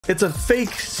It's a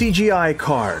fake CGI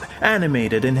card,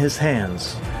 animated in his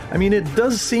hands. I mean, it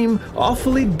does seem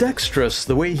awfully dexterous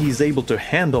the way he's able to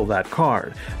handle that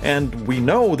card. And we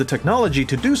know the technology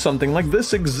to do something like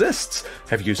this exists.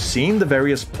 Have you seen the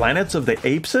various planets of the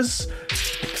Apes?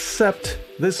 Except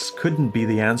this couldn't be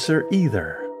the answer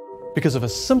either. Because of a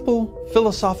simple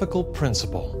philosophical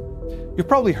principle. You've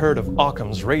probably heard of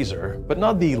Occam's razor, but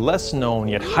not the less known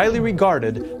yet highly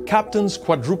regarded Captain's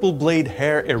Quadruple Blade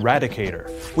Hair Eradicator,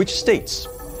 which states,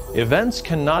 events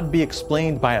cannot be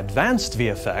explained by advanced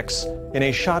VFX in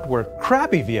a shot where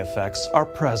crappy VFX are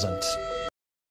present.